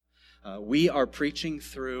We are preaching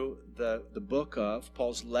through the book of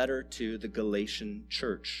Paul's letter to the Galatian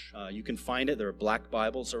church. You can find it. There are black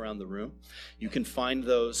Bibles around the room. You can find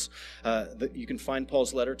those. You can find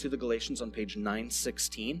Paul's letter to the Galatians on page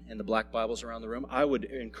 916 in the black Bibles around the room. I would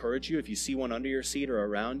encourage you, if you see one under your seat or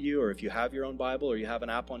around you, or if you have your own Bible or you have an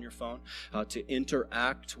app on your phone, to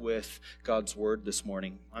interact with God's Word this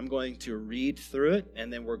morning. I'm going to read through it,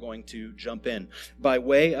 and then we're going to jump in. By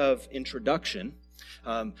way of introduction,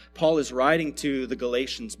 Paul is writing to the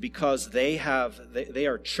Galatians because they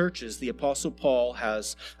are churches the Apostle Paul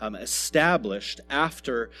has established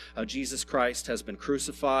after Jesus Christ has been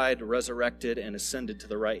crucified, resurrected, and ascended to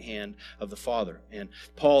the right hand of the Father. And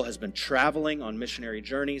Paul has been traveling on missionary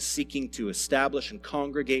journeys, seeking to establish and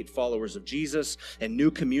congregate followers of Jesus in new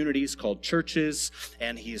communities called churches,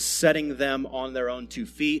 and he is setting them on their own 2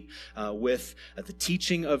 feet with the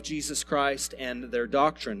teaching of Jesus Christ and their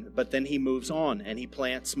doctrine. But then he moves on and he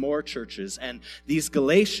plants more churches. And these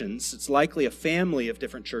Galatians, it's likely a family of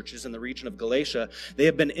different churches in the region of Galatia, they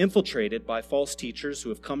have been infiltrated by false teachers who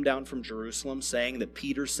have come down from Jerusalem saying that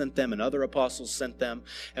Peter sent them and other apostles sent them.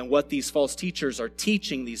 And what these false teachers are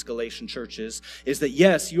teaching these Galatian churches is that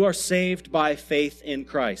yes, you are saved by faith in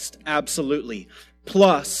Christ. Absolutely.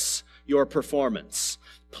 Plus your performance.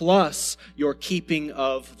 Plus your keeping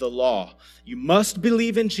of the law. You must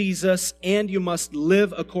believe in Jesus and you must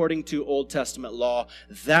live according to Old Testament law.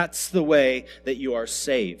 That's the way that you are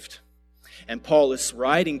saved. And Paul is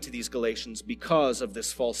writing to these Galatians because of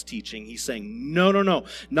this false teaching. He's saying, no,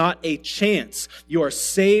 not a chance. You are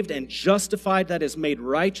saved and justified, that is made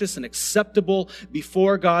righteous and acceptable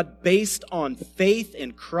before God based on faith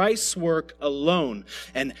in Christ's work alone.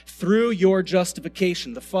 And through your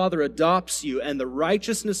justification, the Father adopts you and the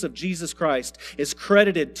righteousness of Jesus Christ is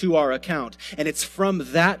credited to our account. And it's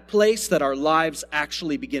from that place that our lives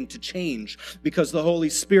actually begin to change because the Holy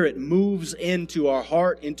Spirit moves into our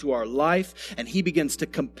heart, into our life, and he begins to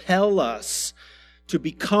compel us to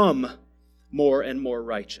become more and more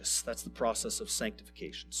righteous. That's the process of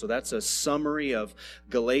sanctification. So that's a summary of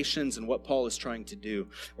Galatians and what Paul is trying to do.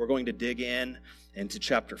 We're going to dig into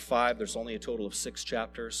chapter 5. There's only a total of 6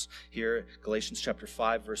 chapters here. Galatians chapter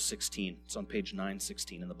 5, verse 16. It's on page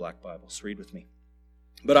 916 in the Black Bibles. Read with me.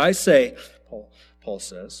 But I say, Paul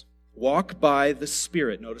says, walk by the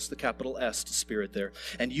Spirit. Notice the capital S to Spirit there.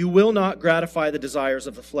 And you will not gratify the desires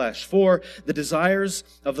of the flesh. For the desires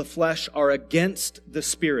of the flesh are against the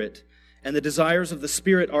Spirit, and the desires of the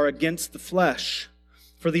Spirit are against the flesh.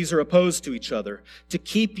 For these are opposed to each other, to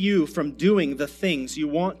keep you from doing the things you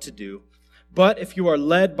want to do. But if you are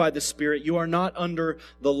led by the Spirit, you are not under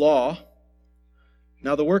the law.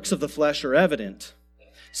 Now the works of the flesh are evident: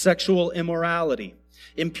 sexual immorality,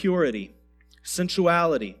 impurity,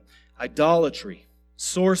 sensuality, idolatry,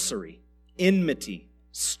 sorcery, enmity,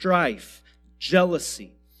 strife,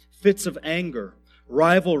 jealousy, fits of anger,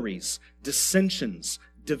 rivalries, dissensions,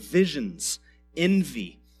 divisions,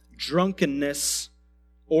 envy, drunkenness,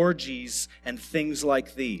 orgies, and things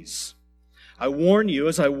like these. I warn you,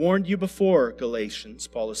 as I warned you before, Galatians,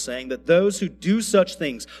 Paul is saying, that those who do such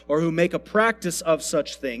things or who make a practice of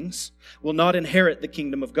such things will not inherit the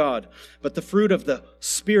kingdom of God. But the fruit of the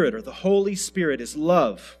Spirit, or the Holy Spirit, is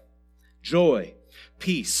love, joy,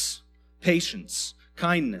 peace, patience,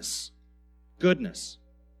 kindness, goodness,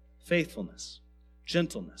 faithfulness,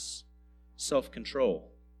 gentleness,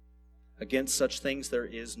 self-control. Against such things there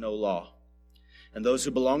is no law. And those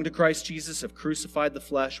who belong to Christ Jesus have crucified the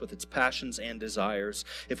flesh with its passions and desires.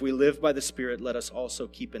 If we live by the Spirit, let us also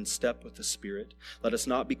keep in step with the Spirit. Let us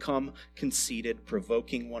not become conceited,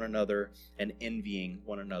 provoking one another and envying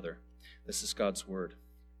one another. This is God's word.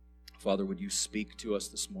 Father, would you speak to us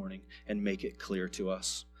this morning and make it clear to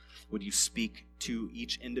us? Would you speak to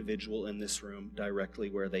each individual in this room directly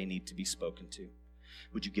where they need to be spoken to?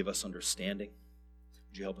 Would you give us understanding?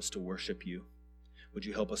 Would you help us to worship you? Would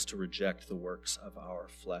you help us to reject the works of our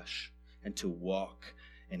flesh and to walk,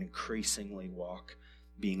 and increasingly walk,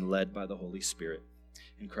 being led by the Holy Spirit?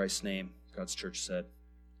 In Christ's name, God's church said,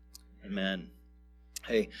 amen.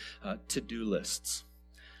 Hey, to-do lists.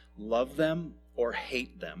 Love them or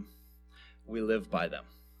hate them, we live by them.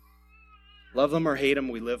 Love them or hate them,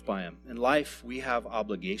 we live by them. In life, we have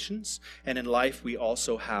obligations, and in life, we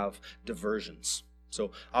also have diversions.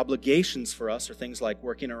 So obligations for us are things like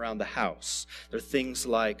working around the house. They're things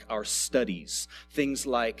like our studies, things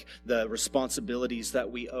like the responsibilities that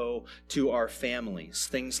we owe to our families,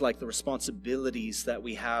 things like the responsibilities that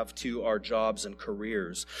we have to our jobs and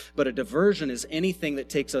careers. But a diversion is anything that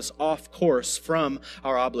takes us off course from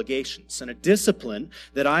our obligations. And a discipline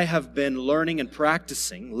that I have been learning and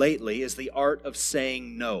practicing lately is the art of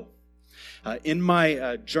saying no. In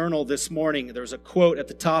my journal this morning, there was a quote at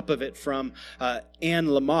the top of it from Anne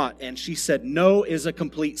Lamott, and she said, "No is a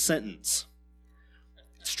complete sentence."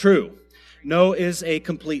 It's true. No is a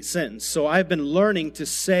complete sentence. So I've been learning to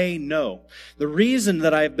say no. The reason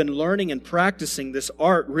that I've been learning and practicing this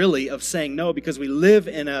art really of saying no, because we live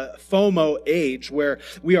in a FOMO age where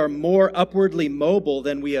we are more upwardly mobile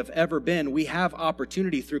than we have ever been. We have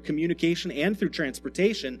opportunity through communication and through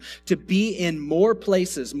transportation to be in more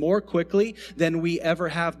places more quickly than we ever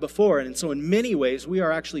have before. And so in many ways, we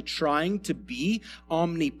are actually trying to be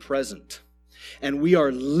omnipresent. And we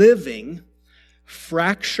are living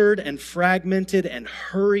fractured and fragmented and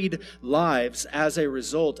hurried lives as a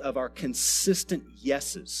result of our consistent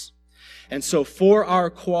yeses. And so for our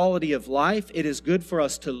quality of life, it is good for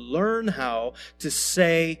us to learn how to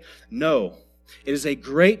say no. It is a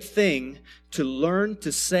great thing to learn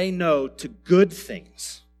to say no to good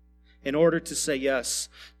things in order to say yes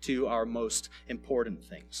to our most important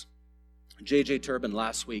things. J.J. Turbin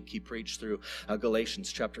last week, he preached through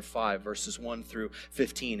Galatians chapter 5, verses 1 through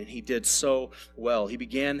 15, and he did so well. He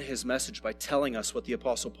began his message by telling us what the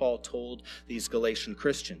Apostle Paul told these Galatian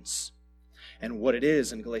Christians. And what it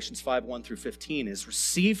is in Galatians 5, 1 through 15 is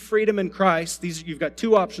receive freedom in Christ. You've got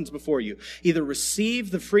two options before you. Either receive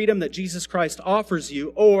the freedom that Jesus Christ offers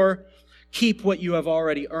you, or keep what you have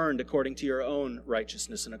already earned according to your own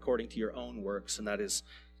righteousness and according to your own works, and that is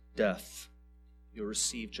death. You'll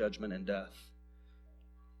receive judgment and death.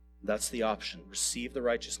 That's the option. Receive the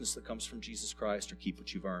righteousness that comes from Jesus Christ, or keep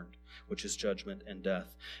what you've earned, which is judgment and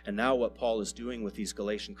death. And now what Paul is doing with these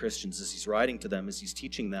Galatian Christians as he's writing to them, is he's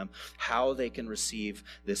teaching them how they can receive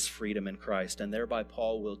this freedom in Christ. And thereby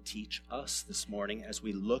Paul will teach us this morning as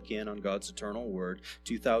we look in on God's eternal word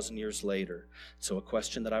 2,000 years later. So a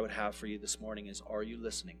question that I would have for you this morning is, are you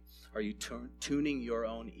listening? Are you tuning your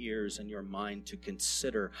own ears and your mind to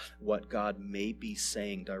consider what God may be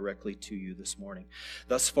saying directly to you this morning?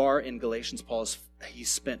 Thus far in Galatians, he's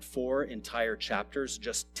spent 4 entire chapters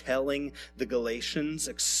just telling the Galatians,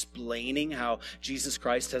 explaining how Jesus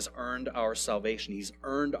Christ has earned our salvation. He's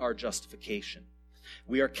earned our justification.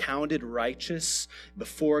 We are counted righteous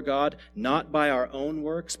before God, not by our own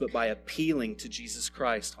works, but by appealing to Jesus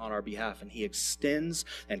Christ on our behalf. And he extends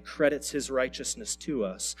and credits his righteousness to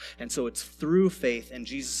us. And so it's through faith in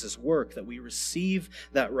Jesus' work that we receive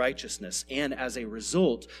that righteousness. And as a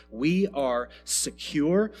result, we are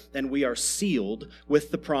secure and we are sealed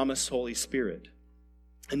with the promised Holy Spirit.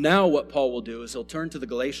 And now what Paul will do is he'll turn to the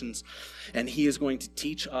Galatians, and he is going to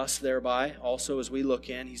teach us thereby, also as we look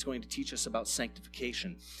in, he's going to teach us about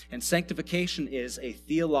sanctification. And sanctification is a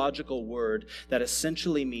theological word that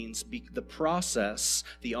essentially means the process,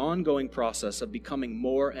 the ongoing process of becoming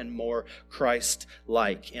more and more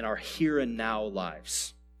Christ-like in our here and now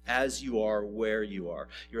lives. As you are, where you are,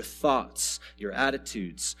 your thoughts, your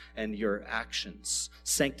attitudes, and your actions.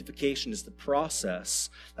 Sanctification is the process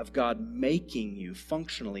of God making you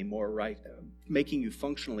functionally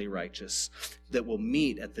righteous that will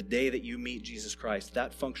meet at the day that you meet Jesus Christ.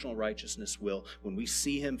 That functional righteousness will, when we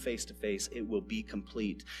see him face to face, it will be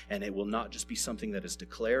complete. And it will not just be something that is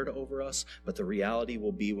declared over us, but the reality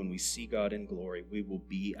will be when we see God in glory, we will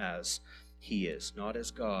be as he is, not as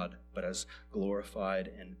God, but as glorified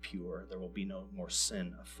and pure. There will be no more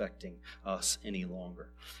sin affecting us any longer.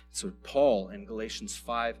 So Paul in Galatians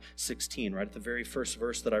 5:16, right at the very first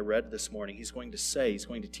verse that I read this morning, he's going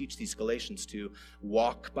to teach these Galatians to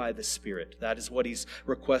walk by the Spirit. That is what he's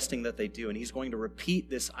requesting that they do. And he's going to repeat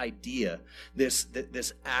this idea,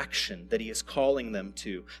 this action that he is calling them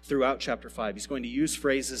to throughout chapter 5. He's going to use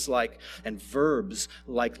phrases like, and verbs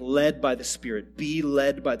like led by the Spirit, be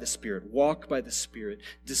led by the Spirit, walk by the Spirit,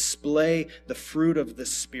 display the fruit of the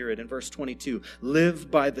Spirit. In verse 22,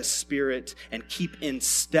 live by the Spirit and keep in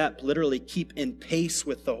step, literally keep in pace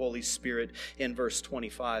with the Holy Spirit in verse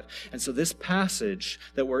 25. And so this passage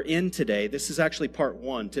that we're in today, this is actually part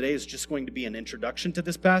 1. Today is just going to be an introduction to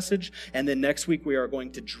this passage, and then next week we are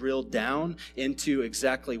going to drill down into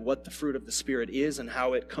exactly what the fruit of the Spirit is and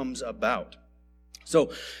how it comes about.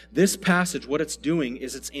 So this passage, what it's doing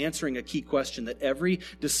is it's answering a key question that every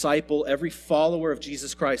disciple, every follower of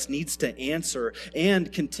Jesus Christ needs to answer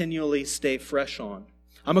and continually stay fresh on.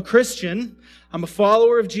 I'm a Christian. I'm a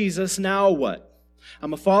follower of Jesus. Now what?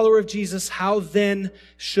 I'm a follower of Jesus. How then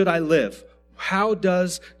should I live? How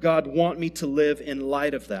does God want me to live in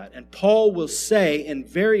light of that? And Paul will say in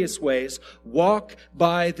various ways, walk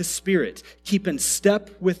by the Spirit. Keep in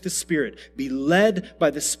step with the Spirit. Be led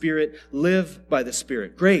by the Spirit. Live by the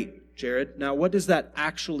Spirit. Great, Jared. Now, what does that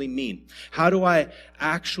actually mean? How do I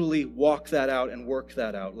actually walk that out and work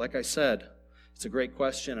that out? Like I said, it's a great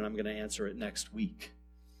question, and I'm going to answer it next week.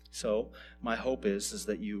 So my hope is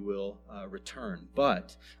that you will return,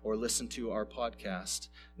 or listen to our podcast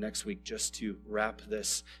next week just to wrap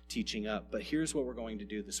this teaching up. But here's what we're going to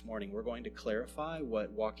do this morning. We're going to clarify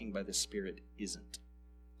what walking by the Spirit isn't.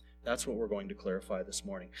 That's what we're going to clarify this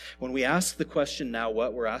morning. When we ask the question, now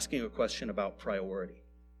what? We're asking a question about priority.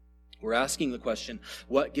 We're asking the question,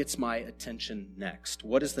 what gets my attention next?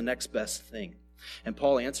 What is the next best thing? And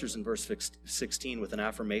Paul answers in verse 16 with an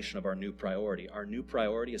affirmation of our new priority. Our new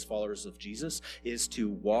priority as followers of Jesus is to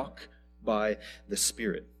walk by the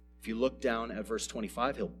Spirit. If you look down at verse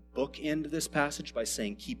 25, he'll bookend this passage by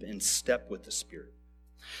saying, keep in step with the Spirit.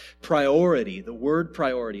 Priority, the word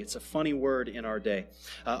priority, it's a funny word in our day.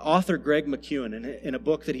 Author Greg McKeown, in a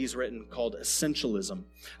book that he's written called Essentialism,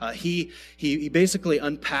 he basically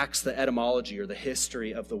unpacks the etymology or the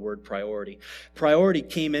history of the word priority. Priority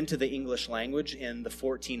came into the English language in the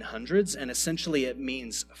 1400s, and essentially it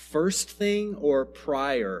means first thing or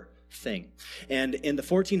prior thing. And in the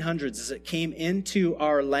 1400s, as it came into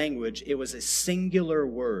our language, it was a singular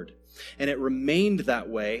word. And it remained that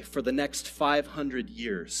way for the next 500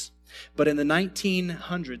 years. But in the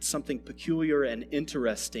 1900s, something peculiar and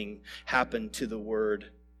interesting happened to the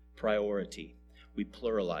word priority. We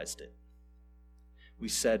pluralized it. We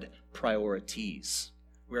said priorities.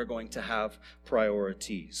 We are going to have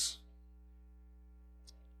priorities.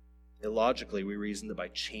 Illogically, we reasoned that by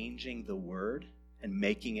changing the word and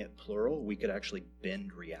making it plural, we could actually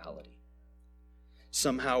bend reality.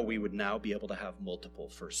 Somehow we would now be able to have multiple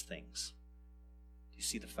first things. Do you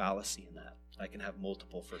see the fallacy in that? I can have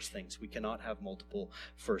multiple first things. We cannot have multiple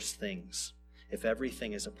first things. If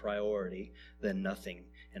everything is a priority, then nothing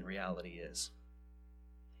in reality is.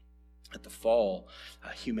 At the fall,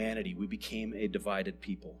 humanity, we became a divided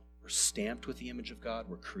people. We're stamped with the image of God.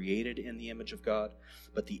 We're created in the image of God.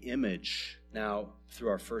 But the image, now through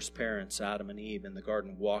our first parents, Adam and Eve, in the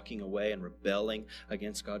garden, walking away and rebelling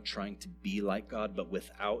against God, trying to be like God, but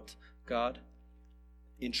without God,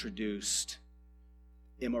 introduced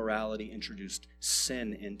immorality, introduced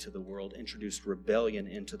sin into the world, introduced rebellion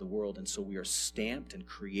into the world. And so we are stamped and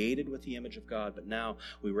created with the image of God. But now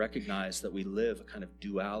we recognize that we live a kind of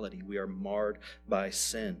duality. We are marred by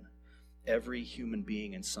sin. Every human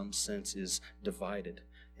being in some sense is divided,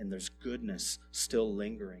 and there's goodness still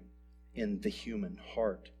lingering in the human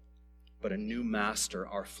heart. But a new master,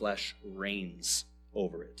 our flesh, reigns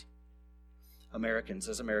over it.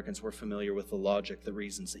 As Americans, we're familiar with the logic, the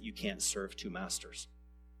reasons that you can't serve two masters.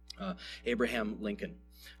 Abraham Lincoln,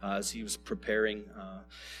 as he was preparing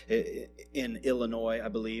in Illinois, I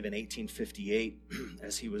believe, in 1858,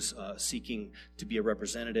 as he was seeking to be a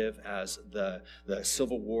representative, as the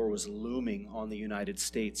Civil War was looming on the United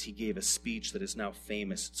States, he gave a speech that is now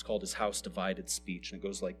famous. It's called his House Divided speech, and it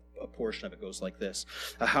goes like, a portion of it goes like this.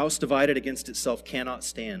 A house divided against itself cannot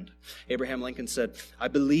stand. Abraham Lincoln said, I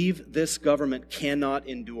believe this government cannot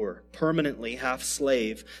endure, permanently half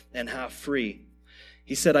slave and half free.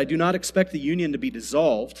 He said, I do not expect the Union to be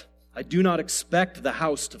dissolved. I do not expect the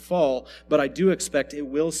house to fall, but I do expect it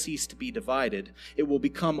will cease to be divided. It will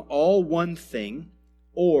become all one thing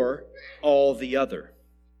or all the other.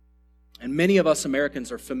 And many of us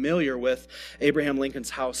Americans are familiar with Abraham Lincoln's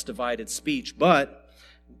House Divided speech, but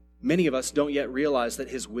many of us don't yet realize that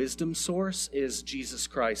his wisdom source is Jesus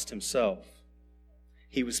Christ himself.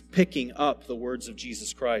 He was picking up the words of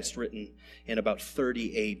Jesus Christ written in about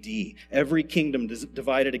 30 A.D. Every kingdom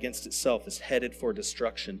divided against itself is headed for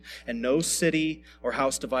destruction, and no city or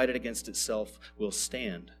house divided against itself will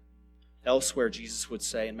stand. Elsewhere, Jesus would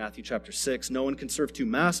say in Matthew chapter 6, no one can serve two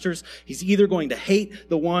masters. He's either going to hate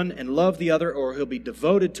the one and love the other, or he'll be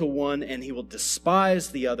devoted to one and he will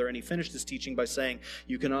despise the other. And he finished his teaching by saying,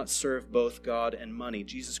 you cannot serve both God and money.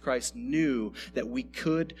 Jesus Christ knew that we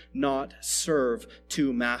could not serve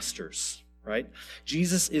two masters, right?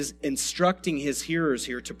 Jesus is instructing his hearers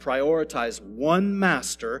here to prioritize one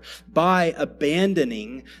master by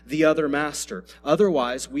abandoning the other master.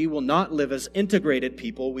 Otherwise, we will not live as integrated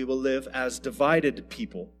people. We will live as divided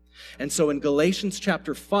people. And so in Galatians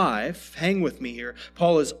chapter 5, hang with me here,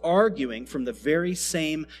 Paul is arguing from the very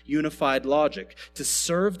same unified logic. To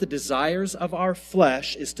serve the desires of our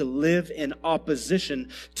flesh is to live in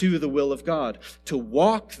opposition to the will of God. To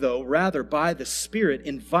walk, though, rather by the Spirit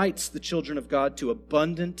invites the children of God to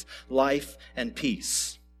abundant life and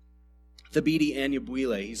peace. Thabiti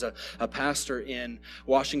Anyabwile, he's a pastor in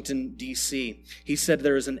Washington, D.C. He said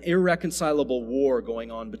there is an irreconcilable war going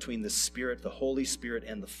on between the Spirit, the Holy Spirit,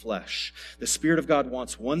 and the flesh. The Spirit of God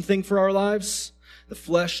wants one thing for our lives. The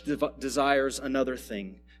flesh desires another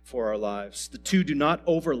thing. for our lives. The two do not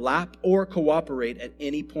overlap or cooperate at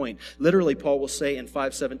any point. Literally, Paul will say in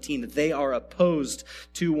 5:17 that they are opposed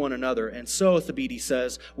to one another. And so, Thabiti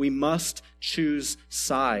says, we must choose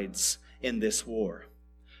sides in this war.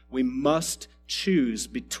 We must choose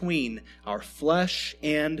between our flesh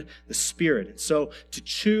and the Spirit. And so, to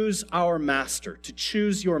choose our master, to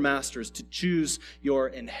choose your masters, to choose your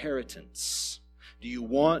inheritance. Do you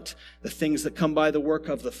want the things that come by the work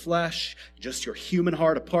of the flesh, just your human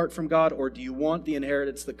heart apart from God, or do you want the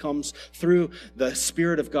inheritance that comes through the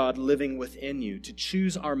Spirit of God living within you? To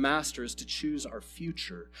choose our masters, to choose our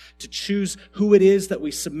future, to choose who it is that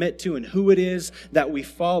we submit to and who it is that we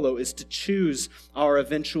follow is to choose our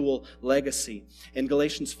eventual legacy. In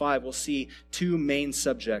Galatians 5, we'll see two main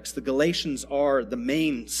subjects. The Galatians are the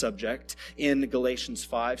main subject in Galatians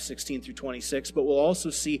 5, 16 through 26, but we'll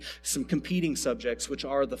also see some competing subjects, which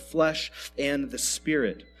are the flesh and the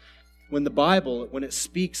Spirit. When the Bible, when it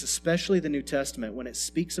speaks, especially the New Testament, when it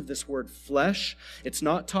speaks of this word flesh, it's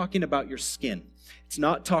not talking about your skin. It's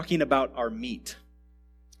not talking about our meat.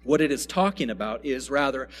 What it is talking about is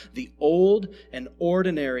rather the old and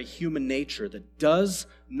ordinary human nature that does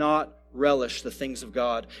not relish the things of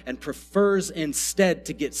God and prefers instead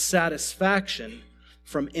to get satisfaction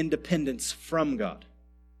from independence from God.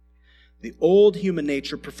 The old human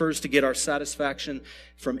nature prefers to get our satisfaction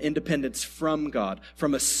from independence from God,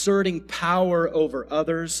 from asserting power over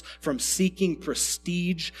others, from seeking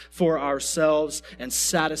prestige for ourselves and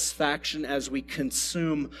satisfaction as we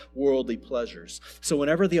consume worldly pleasures. So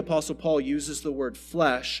whenever the Apostle Paul uses the word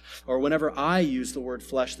flesh, or whenever I use the word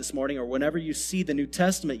flesh this morning, or whenever you see the New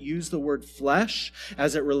Testament use the word flesh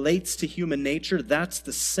as it relates to human nature, that's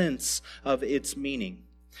the sense of its meaning.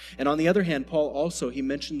 And on the other hand, Paul also, he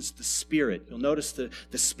mentions the Spirit. You'll notice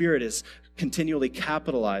the Spirit is continually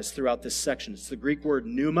capitalized throughout this section. It's the Greek word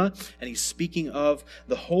pneuma, and he's speaking of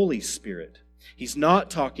the Holy Spirit. He's not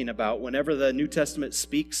talking about, whenever the New Testament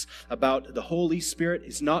speaks about the Holy Spirit,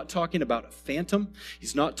 he's not talking about a phantom.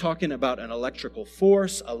 He's not talking about an electrical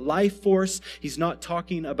force, a life force. He's not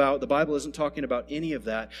talking about, the Bible isn't talking about any of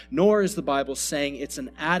that, nor is the Bible saying it's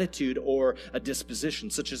an attitude or a disposition,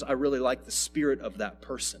 such as I really like the spirit of that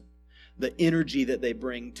person, the energy that they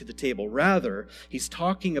bring to the table. Rather, he's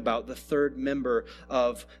talking about the third member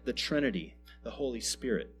of the Trinity, the Holy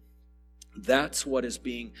Spirit. That's what is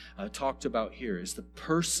being talked about here, is the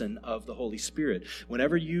person of the Holy Spirit.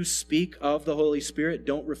 Whenever you speak of the Holy Spirit,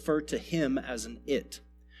 don't refer to him as an it.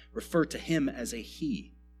 Refer to him as a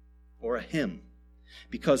he or a him,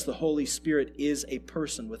 because the Holy Spirit is a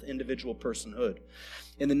person with individual personhood.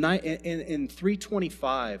 In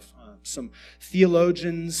 325, some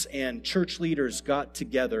theologians and church leaders got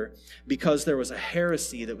together because there was a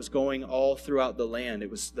heresy that was going all throughout the land. It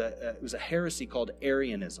was a heresy called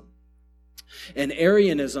Arianism. And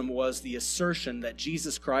Arianism was the assertion that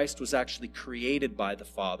Jesus Christ was actually created by the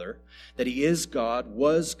Father, that he is God,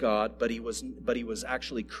 was God, but he was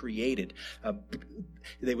actually created.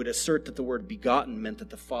 They would assert that the word begotten meant that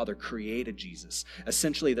the Father created Jesus.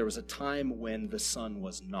 Essentially, there was a time when the Son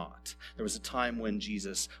was not. There was a time when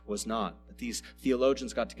Jesus was not. But these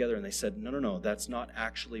theologians got together and they said, no, that's not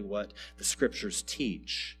actually what the Scriptures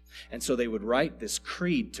teach. And so they would write this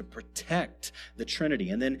creed to protect the Trinity.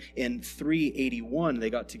 And then in 381, they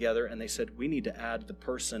got together and they said, we need to add the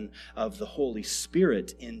person of the Holy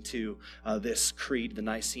Spirit into this creed, the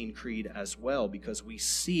Nicene Creed as well, because we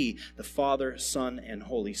see the Father, Son, and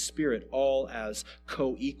Holy Spirit all as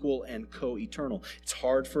co-equal and co-eternal. It's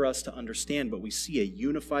hard for us to understand, but we see a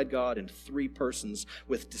unified God in three persons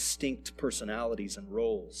with distinct personalities and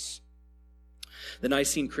roles. The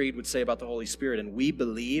Nicene Creed would say about the Holy Spirit, and we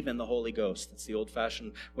believe in the Holy Ghost. That's the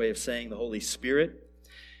old-fashioned way of saying the Holy Spirit.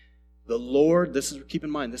 The Lord, keep in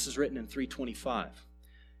mind, this is written in 325.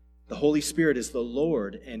 The Holy Spirit is the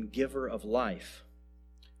Lord and giver of life,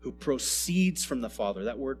 who proceeds from the Father.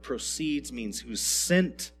 That word proceeds means who's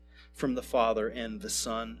sent from the Father and the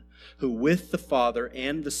Son, who with the Father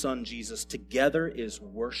and the Son Jesus together is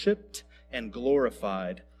worshiped and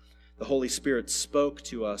glorified. The Holy Spirit spoke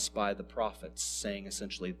to us by the prophets, saying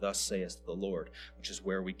essentially, thus saith the Lord, which is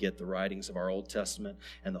where we get the writings of our Old Testament,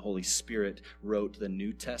 and the Holy Spirit wrote the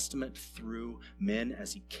New Testament through men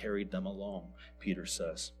as he carried them along, Peter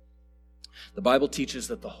says. The Bible teaches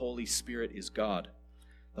that the Holy Spirit is God.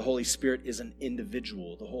 The Holy Spirit is an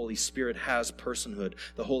individual. The Holy Spirit has personhood.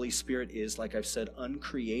 The Holy Spirit is, like I've said,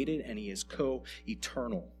 uncreated, and he is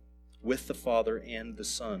co-eternal with the Father and the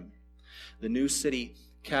Son. The New City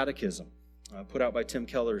Catechism, put out by Tim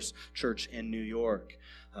Keller's church in New York,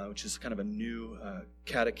 which is kind of a new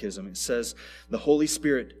catechism. It says, the Holy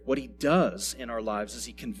Spirit, what he does in our lives is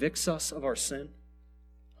he convicts us of our sin,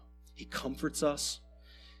 He comforts us.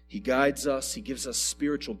 He guides us. He gives us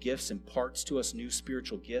spiritual gifts, imparts to us new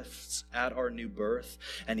spiritual gifts at our new birth.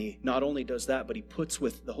 And He not only does that, but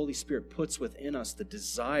the Holy Spirit puts within us the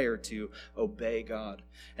desire to obey God.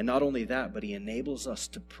 And not only that, but He enables us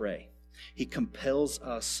to pray. He compels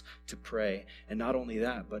us to pray. And not only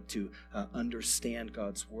that, but to understand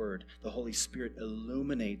God's Word. The Holy Spirit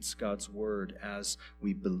illuminates God's Word as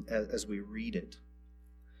we read it.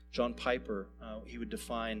 John Piper, he would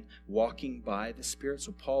define walking by the Spirit.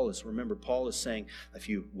 So Paul is saying, if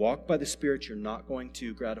you walk by the Spirit, you're not going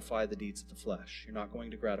to gratify the deeds of the flesh. You're not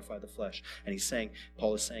going to gratify the flesh. And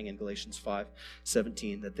Paul is saying in Galatians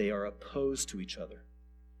 5:17 that they are opposed to each other.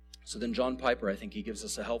 So then John Piper, I think he gives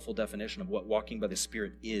us a helpful definition of what walking by the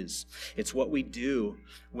Spirit is. It's what we do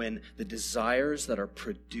when the desires that are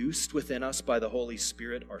produced within us by the Holy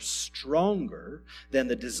Spirit are stronger than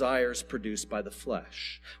the desires produced by the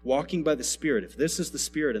flesh. Walking by the Spirit, if this is the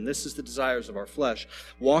Spirit and this is the desires of our flesh,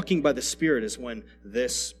 walking by the Spirit is when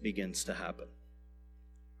this begins to happen.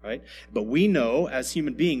 Right? But we know as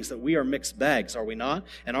human beings that we are mixed bags, are we not?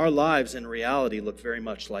 And our lives in reality look very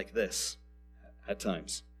much like this at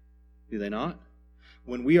times. Do they not?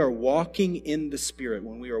 When we are walking in the Spirit,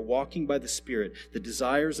 when we are walking by the Spirit, the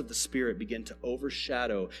desires of the Spirit begin to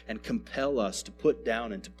overshadow and compel us to put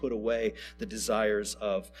down and to put away the desires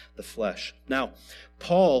of the flesh. Now,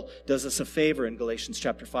 Paul does us a favor in Galatians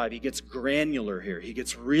chapter 5. He gets granular here. He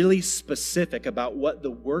gets really specific about what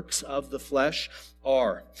the works of the flesh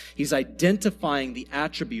are. He's identifying the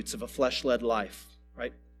attributes of a flesh-led life,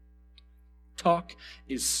 right? Talk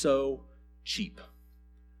is so cheap.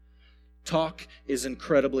 Talk is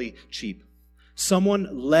incredibly cheap. Someone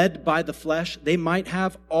led by the flesh, they might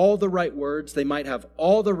have all the right words, they might have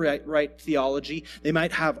all the right theology, they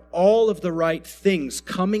might have all of the right things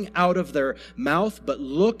coming out of their mouth, but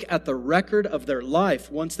look at the record of their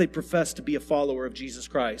life once they profess to be a follower of Jesus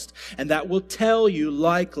Christ. And that will tell you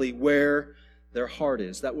likely where their heart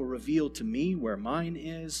is. That will reveal to me where mine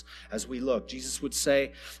is as we look. Jesus would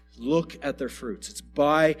say, look at their fruits. It's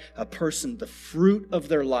by a person, the fruit of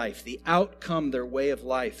their life, the outcome, their way of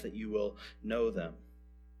life, that you will know them.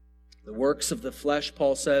 The works of the flesh,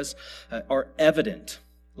 Paul says, are evident.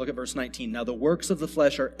 Look at verse 19. Now the works of the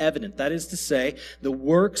flesh are evident. That is to say, the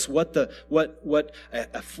works, what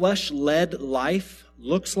a flesh-led life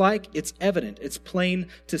looks like, it's evident. It's plain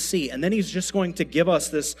to see. And then he's just going to give us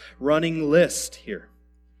this running list here.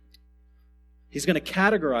 He's going to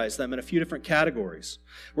categorize them in a few different categories.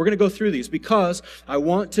 We're going to go through these because I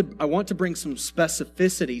want to bring some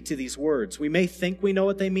specificity to these words. We may think we know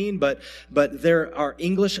what they mean, but there are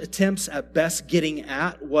English attempts at best getting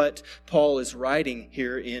at what Paul is writing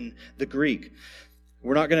here in the Greek.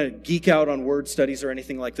 We're not going to geek out on word studies or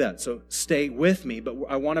anything like that, so stay with me, but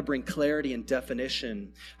I want to bring clarity and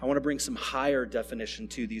definition. I want to bring some higher definition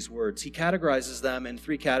to these words. He categorizes them in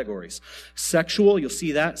 3 categories. Sexual, you'll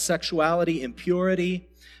see that, sexuality, impurity.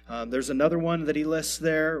 There's another one that he lists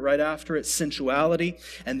there right after it, sensuality.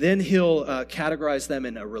 And then he'll categorize them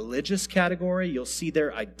in a religious category. You'll see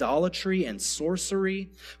there idolatry and sorcery.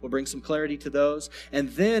 We'll bring some clarity to those. And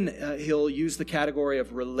then he'll use the category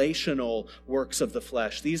of relational works of the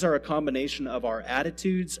flesh. These are a combination of our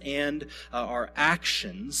attitudes and our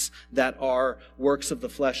actions that are works of the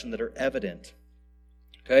flesh and that are evident.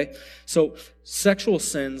 Okay? So sexual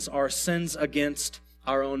sins are sins against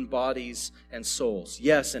our own bodies and souls.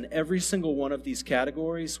 Yes, in every single one of these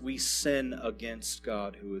categories, we sin against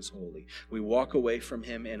God who is holy. We walk away from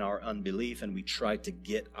Him in our unbelief and we try to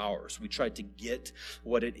get ours. We try to get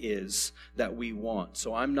what it is that we want.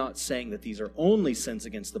 So I'm not saying that these are only sins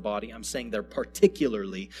against the body. I'm saying they're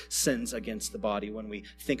particularly sins against the body when we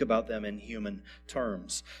think about them in human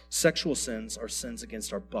terms. Sexual sins are sins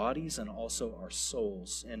against our bodies and also our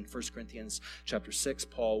souls. In 1 Corinthians chapter 6,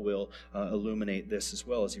 Paul will illuminate this as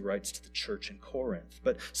well as he writes to the church in Corinth.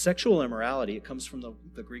 But sexual immorality, it comes from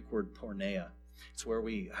the Greek word porneia. It's where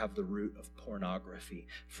we have the root of pornography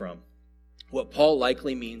from. What Paul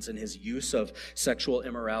likely means in his use of sexual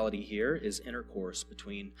immorality here is intercourse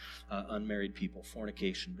between unmarried people,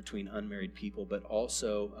 fornication between unmarried people, but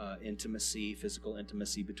also intimacy, physical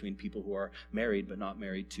intimacy between people who are married but not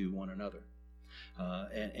married to one another.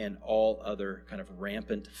 And all other kind of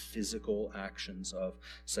rampant physical actions of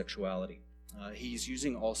sexuality. He's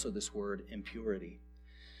using also this word impurity.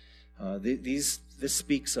 This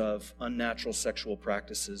speaks of unnatural sexual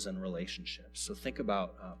practices and relationships. So think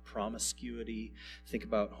about promiscuity, think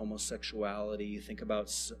about homosexuality, think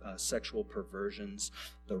about sexual perversions,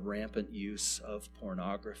 the rampant use of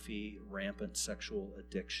pornography, rampant sexual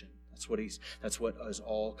addiction. That's what is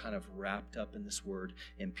all kind of wrapped up in this word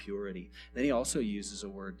impurity. Then he also uses a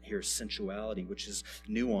word here, sensuality, which is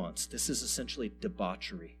nuance. This is essentially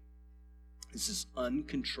debauchery. This is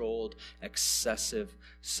uncontrolled, excessive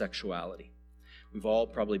sexuality. We've all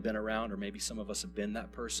probably been around, or maybe some of us have been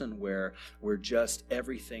that person where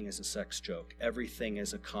everything is a sex joke. Everything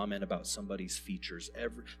is a comment about somebody's features.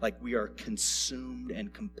 Like we are consumed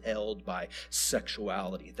and compelled by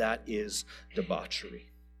sexuality. That is debauchery.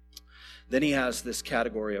 Then he has this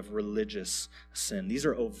category of religious sin. These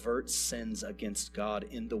are overt sins against God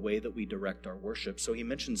in the way that we direct our worship. So he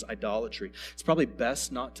mentions idolatry. It's probably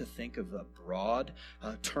best not to think of the broad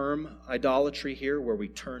term idolatry here, where we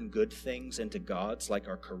turn good things into gods, like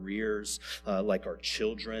our careers, like our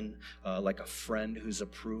children, like a friend whose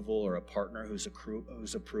approval or a partner whose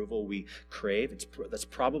approval we crave. That's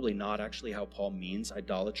probably not actually how Paul means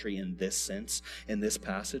idolatry in this sense, in this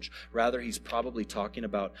passage. Rather, he's probably talking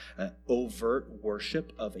about overt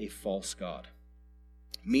worship of a false god,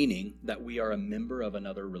 meaning that we are a member of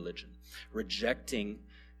another religion, rejecting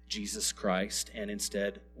Jesus Christ and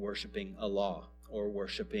instead worshiping Allah, or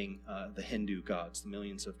worshiping the Hindu gods, the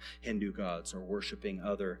millions of Hindu gods, or worshiping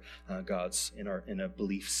other gods in a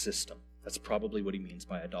belief system. That's probably what he means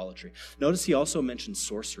by idolatry. Notice he also mentions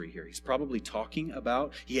sorcery here. He is talking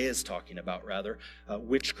about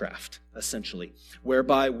witchcraft, essentially,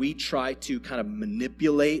 whereby we try to kind of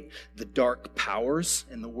manipulate the dark powers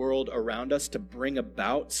in the world around us to bring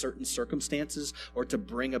about certain circumstances or to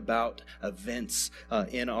bring about events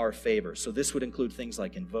in our favor. So this would include things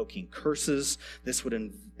like invoking curses. This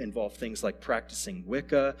would involve things like practicing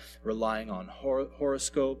Wicca, relying on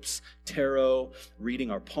horoscopes, tarot,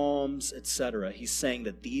 reading our palms, etc. He's saying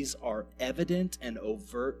that these are evident and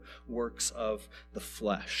overt works of the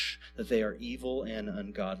flesh, that they are evil and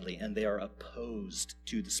ungodly, and they are opposed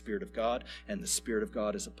to the Spirit of God, and the Spirit of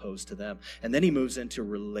God is opposed to them. And then he moves into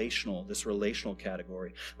this relational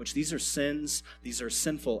category, which these are sins, these are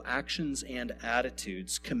sinful actions and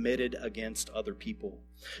attitudes committed against other people.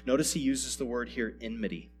 Notice he uses the word here,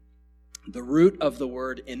 enmity. The root of the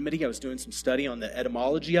word enmity, I was doing some study on the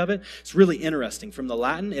etymology of it. It's really interesting. From the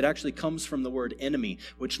Latin, it actually comes from the word enemy,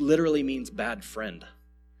 which literally means bad friend.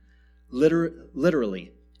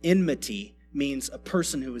 Literally, enmity means a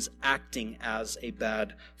person who is acting as a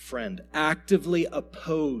bad friend, actively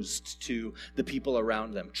opposed to the people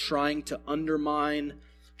around them, trying to undermine,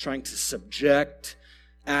 trying to subject,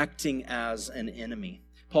 acting as an enemy.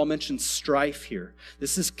 Paul mentions strife here.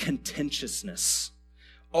 This is contentiousness.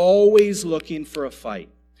 Always looking for a fight.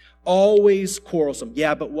 Always quarrelsome.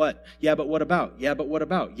 Yeah, but what? Yeah, but what about? Yeah, but what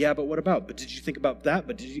about? Yeah, but what about? But did you think about that?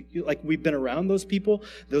 But we've been around those people?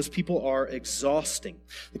 Those people are exhausting.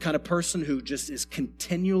 The kind of person who just is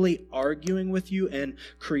continually arguing with you and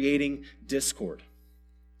creating discord.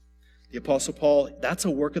 The Apostle Paul, that's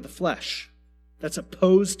a work of the flesh. That's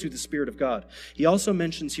opposed to the Spirit of God. He also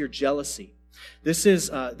mentions here jealousy. This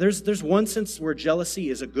is there's one sense where jealousy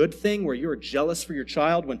is a good thing, where you're jealous for your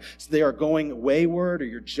child when they are going wayward, or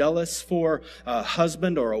you're jealous for a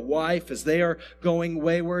husband or a wife as they are going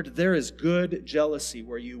wayward. There is good jealousy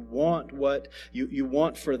where you want what you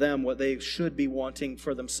want for them, what they should be wanting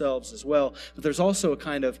for themselves as well. But there's also a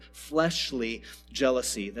kind of fleshly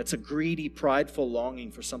jealousy that's a greedy, prideful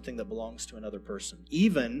longing for something that belongs to another person.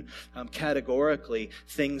 Even categorically,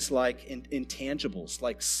 things like intangibles,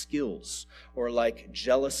 like skills, or like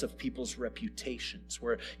jealous of people's reputations,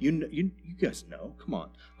 where you guys know, come on,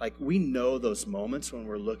 like we know those moments when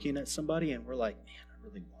we're looking at somebody and we're like, man, I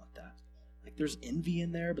really want that. Like there's envy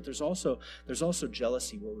in there, but there's also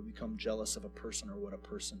jealousy where we become jealous of a person or what a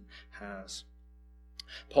person has.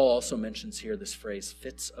 Paul also mentions here this phrase,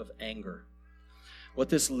 fits of anger. What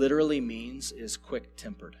this literally means is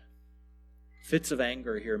quick-tempered. Fits of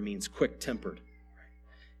anger here means quick-tempered,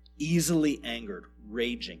 easily angered,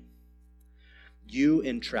 raging. You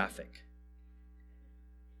in traffic.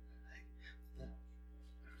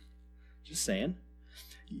 Just saying.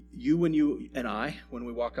 When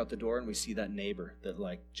we walk out the door and we see that neighbor that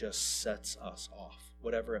like just sets us off,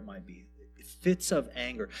 whatever it might be. Fits of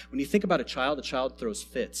anger. When you think about a child throws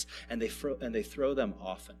fits, and they throw them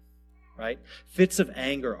often. Right? Fits of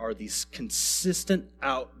anger are these consistent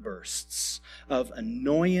outbursts of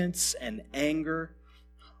annoyance and anger.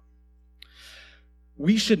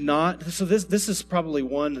 We should not, so this is probably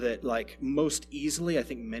one that like most easily, I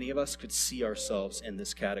think many of us could see ourselves in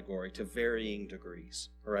this category to varying degrees,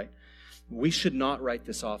 all right? We should not write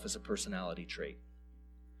this off as a personality trait.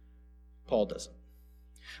 Paul doesn't.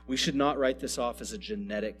 We should not write this off as a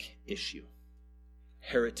genetic issue,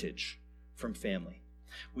 heritage from family.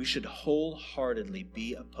 We should wholeheartedly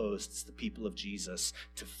be opposed as the people of Jesus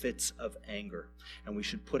to fits of anger, and we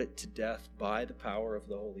should put it to death by the power of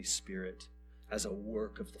the Holy Spirit as a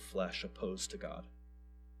work of the flesh opposed to God.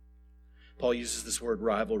 Paul uses this word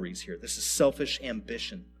rivalries here. This is selfish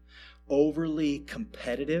ambition, overly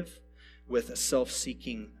competitive with a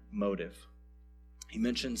self-seeking motive. He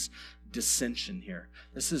mentions dissension here.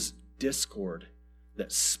 This is discord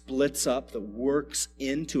that splits up, that works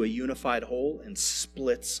into a unified whole and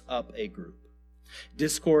splits up a group.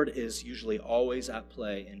 Discord is usually always at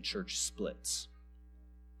play in church splits.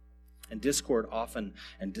 And discord often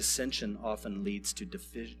and dissension often leads to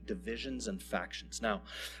divisions and factions. Now,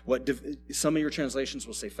 some of your translations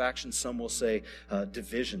will say factions, some will say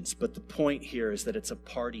divisions. But the point here is that it's a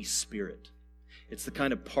party spirit. It's the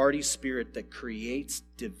kind of party spirit that creates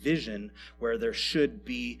division where there should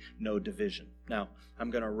be no division. Now, I'm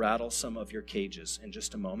going to rattle some of your cages in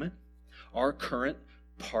just a moment. Our current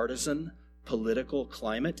partisan political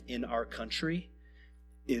climate in our country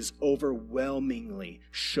is overwhelmingly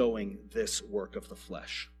showing this work of the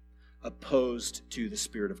flesh, opposed to the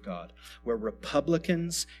Spirit of God, where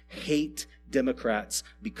Republicans hate Democrats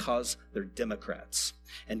because they're Democrats.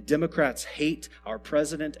 And Democrats hate our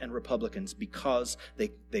president and Republicans because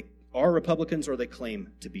they are Republicans or they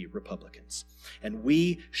claim to be Republicans. And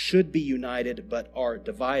we should be united but are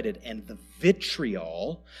divided. And the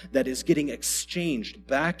vitriol that is getting exchanged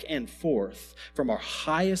back and forth from our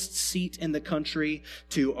highest seat in the country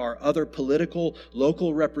to our other political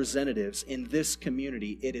local representatives in this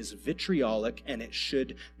community, it is vitriolic and it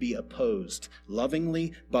should be opposed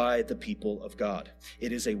lovingly by the people of God.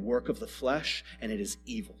 It is a work of the flesh and it is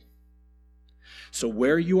evil. So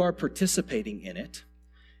where you are participating in it,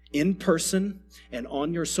 in person and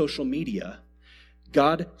on your social media,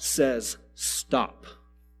 God says, stop.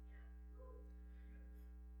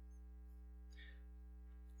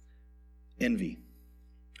 Envy,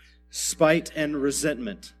 spite and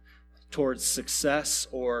resentment towards success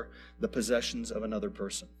or the possessions of another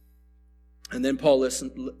person. And then Paul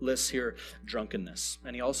lists here drunkenness.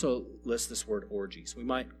 And he also lists this word orgies. We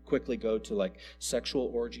might quickly go to like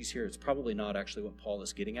sexual orgies here. It's probably not actually what Paul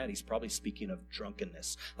is getting at. He's probably speaking of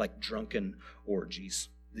drunkenness, like drunken orgies.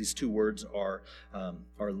 These two words are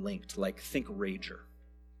linked. Like think rager.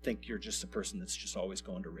 Think you're just a person that's just always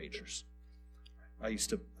going to ragers. I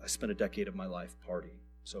spent a decade of my life partying.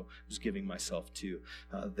 So I was giving myself to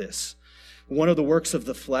this. One of the works of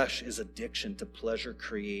the flesh is addiction to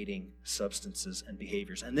pleasure-creating substances and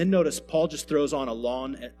behaviors. And then notice Paul just throws on a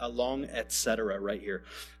long et cetera right here.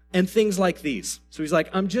 And things like these. So he's like,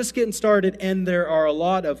 I'm just getting started, and there are a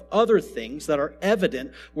lot of other things that are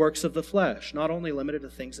evident works of the flesh, not only limited to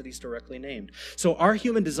things that he's directly named. So our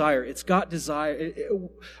human desire,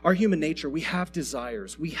 our human nature, we have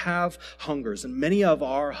desires, we have hungers, and many of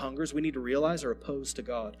our hungers, we need to realize, are opposed to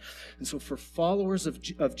God. And so for followers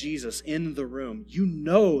of Jesus in the room, you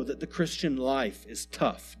know that the Christian life is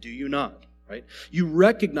tough, do you not? Right? You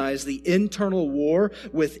recognize the internal war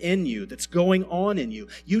within you that's going on in you.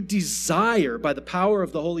 You desire, by the power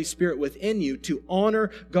of the Holy Spirit within you, to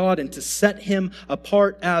honor God and to set Him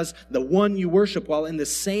apart as the one you worship, while in the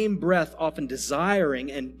same breath often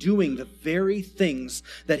desiring and doing the very things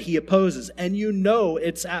that He opposes. And you know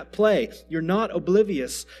it's at play. You're not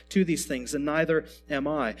oblivious to these things, and neither am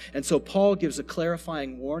I. And so Paul gives a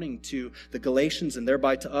clarifying warning to the Galatians and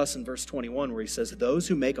thereby to us in verse 21, where he says, those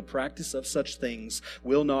who make a practice of such things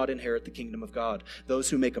will not inherit the kingdom of God. Those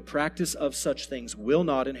who make a practice of such things will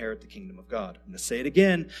not inherit the kingdom of God. I'm going to say it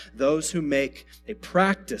again. Those who make a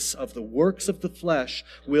practice of the works of the flesh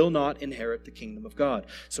will not inherit the kingdom of God.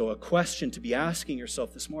 So a question to be asking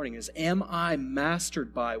yourself this morning is, am I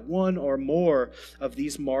mastered by one or more of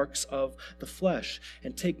these marks of the flesh?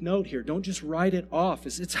 And take note here, don't just write it off.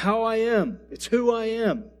 It's how I am. It's who I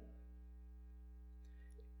am.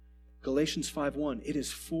 Galatians 5:1, it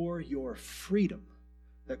is for your freedom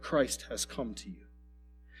that Christ has come to you,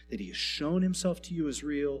 that He has shown Himself to you as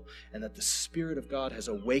real, and that the Spirit of God has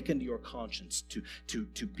awakened your conscience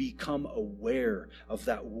to become aware of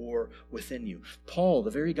that war within you. Paul, the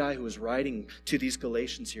very guy who was writing to these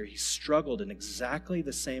Galatians here, he struggled in exactly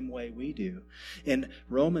the same way we do. In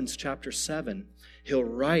Romans chapter 7, He'll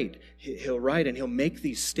write and he'll make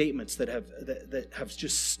these statements that have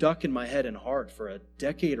just stuck in my head and heart for a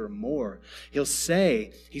decade or more. He'll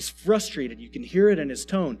say, he's frustrated, you can hear it in his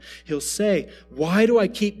tone. He'll say, why do I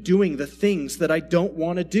keep doing the things that I don't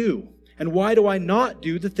want to do? And why do I not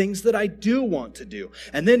do the things that I do want to do?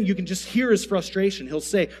 And then you can just hear his frustration. He'll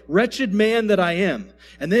say, wretched man that I am.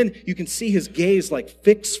 And then you can see his gaze like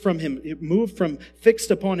fixed from him, move from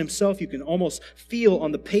fixed upon himself. You can almost feel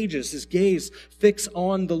on the pages his gaze fix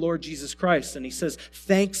on the Lord Jesus Christ. And he says,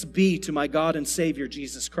 thanks be to my God and Savior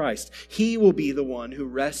Jesus Christ. He will be the one who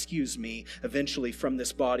rescues me eventually from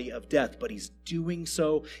this body of death. But he's doing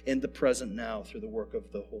so in the present now through the work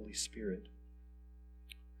of the Holy Spirit.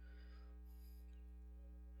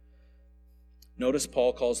 Notice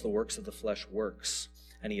Paul calls the works of the flesh works,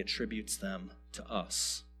 and he attributes them to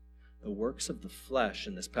us. The works of the flesh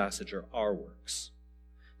in this passage are our works,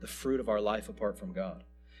 the fruit of our life apart from God.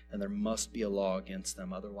 And there must be a law against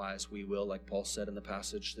them. Otherwise, we will, like Paul said in the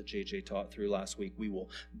passage that JJ taught through last week, we will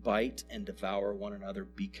bite and devour one another.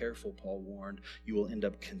 Be careful, Paul warned. You will end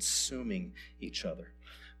up consuming each other.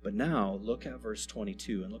 But now, look at verse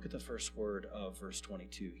 22, and look at the first word of verse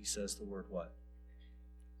 22. He says the word what?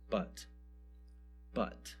 But.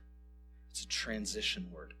 It's a transition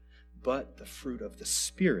word. But the fruit of the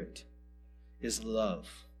Spirit is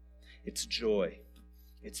love, it's joy,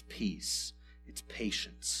 it's peace, it's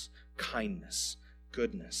patience, kindness,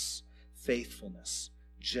 goodness, faithfulness,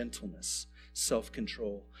 gentleness,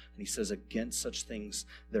 self-control. And he says, against such things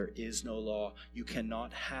there is no law. You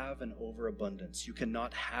cannot have an overabundance. You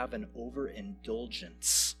cannot have an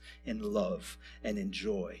overindulgence in love and in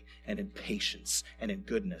joy and in patience and in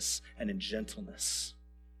goodness and in gentleness,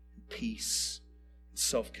 in peace, in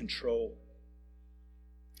self-control,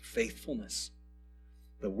 faithfulness.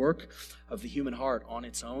 The work of the human heart on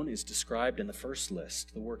its own is described in the first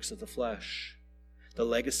list, the works of the flesh. The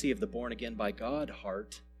legacy of the born again by God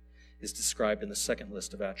heart is described in the second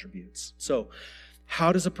list of attributes. So,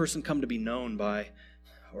 how does a person come to be known by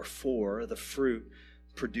or for the fruit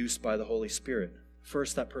produced by the Holy Spirit?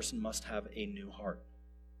 First, that person must have a new heart.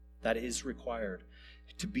 That is required.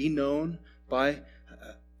 To be known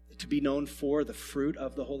for the fruit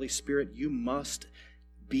of the Holy Spirit, you must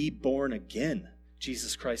be born again.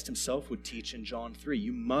 Jesus Christ himself would teach in John 3,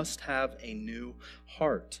 you must have a new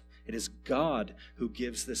heart. It is God who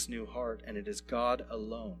gives this new heart, and it is God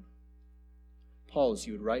alone. Paul, as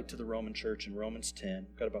you would write to the Roman church in Romans 10,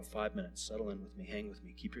 we've got about 5 minutes. Settle in with me, hang with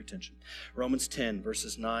me, keep your attention. Romans 10,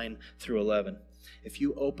 verses 9 through 11. If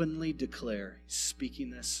you openly declare, speaking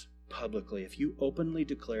this publicly, if you openly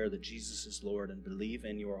declare that Jesus is Lord and believe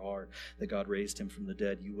in your heart that God raised him from the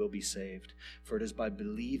dead, you will be saved. For it is by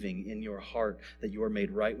believing in your heart that you are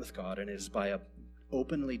made right with God, and it is by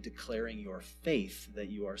openly declaring your faith that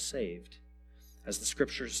you are saved. As the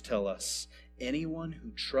scriptures tell us, anyone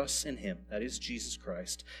who trusts in him, that is Jesus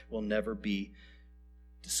Christ, will never be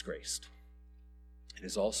disgraced. It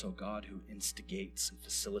is also God who instigates and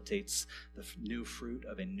facilitates the new fruit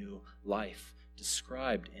of a new life,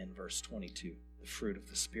 described in verse 22, the fruit of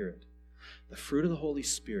the Spirit. The fruit of the Holy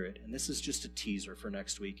Spirit, and this is just a teaser for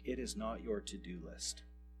next week, it is not your to-do list.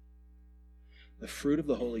 The fruit of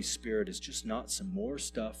the Holy Spirit is just not some more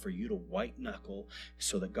stuff for you to white knuckle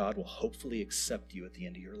so that God will hopefully accept you at the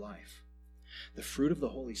end of your life. The fruit of the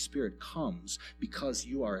Holy Spirit comes because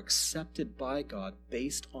you are accepted by God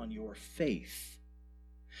based on your faith.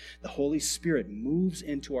 The Holy Spirit moves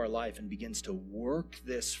into our life and begins to work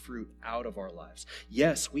this fruit out of our lives.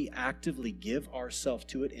 Yes, we actively give ourselves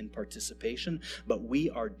to it in participation, but we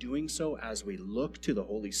are doing so as we look to the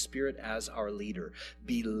Holy Spirit as our leader.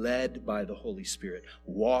 Be led by the Holy Spirit.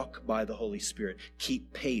 Walk by the Holy Spirit.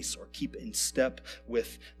 Keep pace or keep in step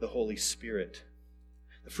with the Holy Spirit.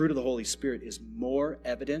 The fruit of the Holy Spirit is more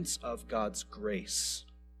evidence of God's grace,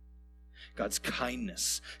 God's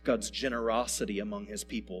kindness, God's generosity among his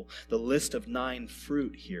people. The list of 9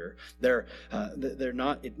 fruit here, they're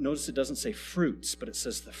not, notice it doesn't say fruits, but it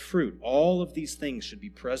says the fruit. All of these things should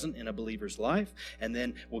be present in a believer's life, and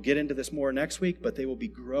then we'll get into this more next week, but they will be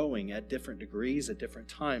growing at different degrees at different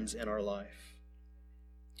times in our life.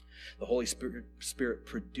 The Holy Spirit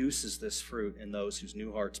produces this fruit in those whose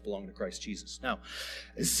new hearts belong to Christ Jesus. Now,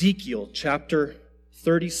 Ezekiel chapter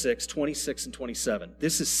 36, 26, and 27.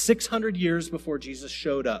 This is 600 years before Jesus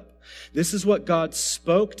showed up. This is what God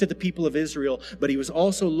spoke to the people of Israel, but he was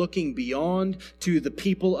also looking beyond to the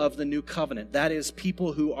people of the new covenant. That is,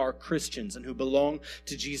 people who are Christians and who belong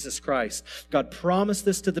to Jesus Christ. God promised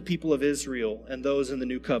this to the people of Israel and those in the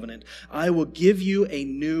new covenant. I will give you a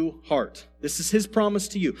new heart. This is his promise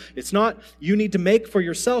to you. It's not you need to make for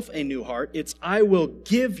yourself a new heart. It's I will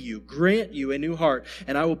give you, grant you a new heart,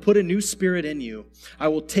 and I will put a new spirit in you. I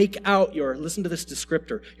will take out listen to this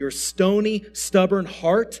descriptor, your stony, stubborn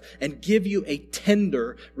heart and give you a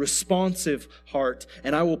tender, responsive heart.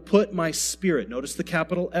 And I will put my Spirit, notice the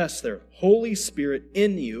capital S there, Holy Spirit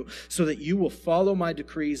in you so that you will follow my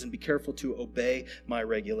decrees and be careful to obey my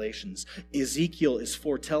regulations. Ezekiel is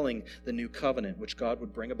foretelling the new covenant which God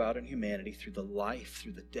would bring about in humanity through the life,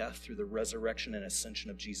 through the death, through the resurrection and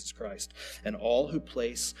ascension of Jesus Christ. And all who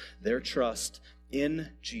place their trust in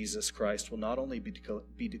Jesus Christ will not only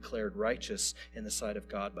be declared righteous in the sight of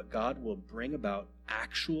God, but God will bring about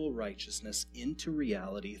actual righteousness into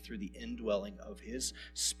reality through the indwelling of His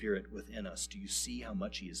Spirit within us. Do you see how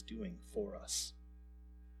much He is doing for us?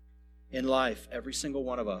 In life, every single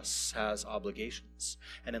one of us has obligations,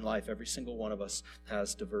 and in life, every single one of us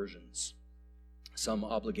has diversions. Some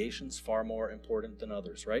obligations far more important than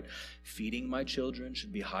others, right? Feeding my children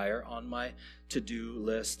should be higher on my to-do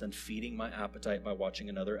list than feeding my appetite by watching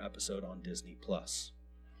another episode on Disney Plus.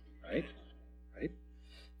 Right?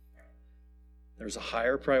 There's a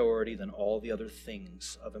higher priority than all the other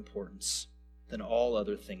things of importance, than all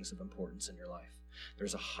other things of importance in your life.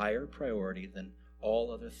 There's a higher priority than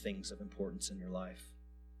all other things of importance in your life.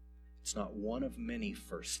 It's not one of many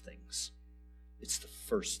first things. It's the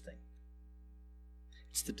first thing.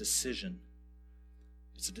 It's the decision.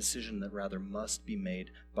 It's a decision that rather must be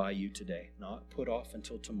made by you today, not put off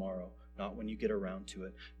until tomorrow, not when you get around to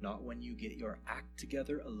it, not when you get your act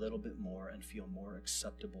together a little bit more and feel more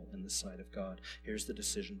acceptable in the sight of God. Here's the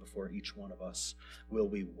decision before each one of us. Will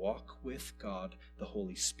we walk with God, the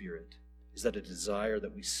Holy Spirit? Is that a desire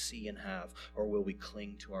that we see and have, or will we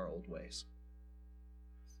cling to our old ways?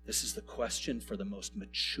 This is the question for the most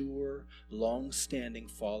mature, long-standing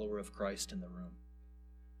follower of Christ in the room.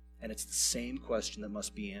 And it's the same question that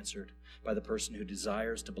must be answered by the person who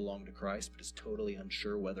desires to belong to Christ but is totally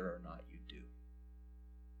unsure whether or not you do.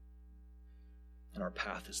 And our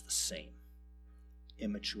path is the same.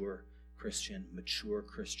 Immature Christian, mature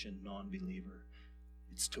Christian, non-believer.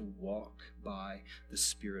 It's to walk by the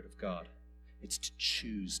Spirit of God. It's to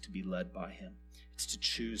choose to be led by Him. It's to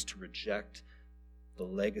choose to reject the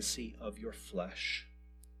legacy of your flesh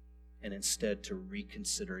and instead to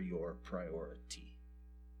reconsider your priority.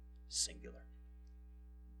 Singular.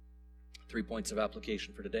 3 points of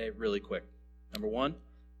application for today, really quick. Number 1,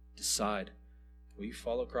 decide. Will you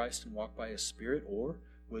follow Christ and walk by His Spirit, or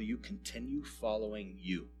will you continue following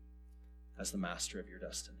you as the master of your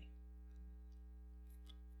destiny?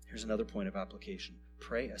 Here's another point of application.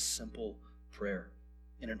 Pray a simple prayer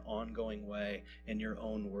in an ongoing way in your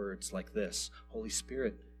own words like this. Holy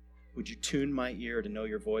Spirit, would you tune my ear to know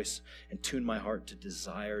your voice and tune my heart to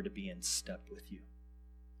desire to be in step with you?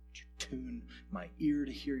 Tune my ear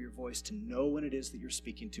to hear your voice, to know when it is that you're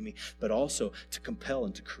speaking to me, but also to compel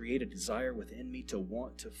and to create a desire within me to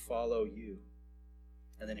want to follow you.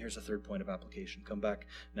 And then here's a third point of application. Come back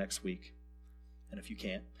next week. And if you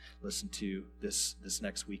can't, listen to this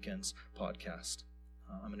next weekend's podcast.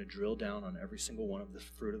 I'm going to drill down on every single one of the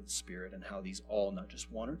fruit of the Spirit and how these all, not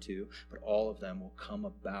just one or two, but all of them will come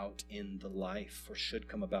about in the life, or should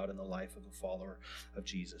come about in the life of a follower of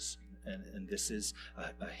Jesus. And this is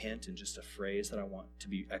a hint and just a phrase that I want to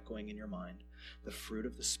be echoing in your mind. The fruit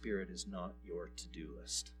of the Spirit is not your to-do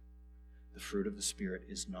list. The fruit of the Spirit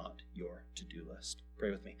is not your to-do list. Pray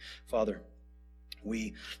with me. Father,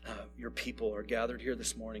 we, your people, are gathered here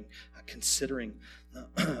this morning considering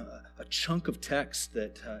a chunk of text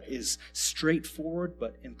that is straightforward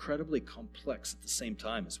but incredibly complex at the same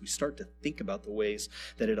time as we start to think about the ways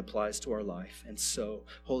that it applies to our life. And so,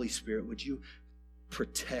 Holy Spirit, would you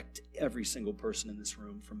protect every single person in this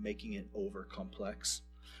room from making it over complex,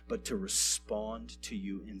 but to respond to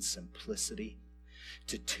you in simplicity,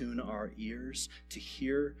 to tune our ears, to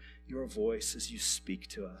hear your voice as you speak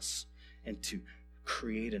to us, and to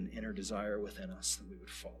create an inner desire within us that we would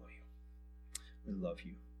follow you. We love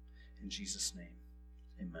you. In Jesus' name,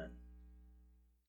 amen.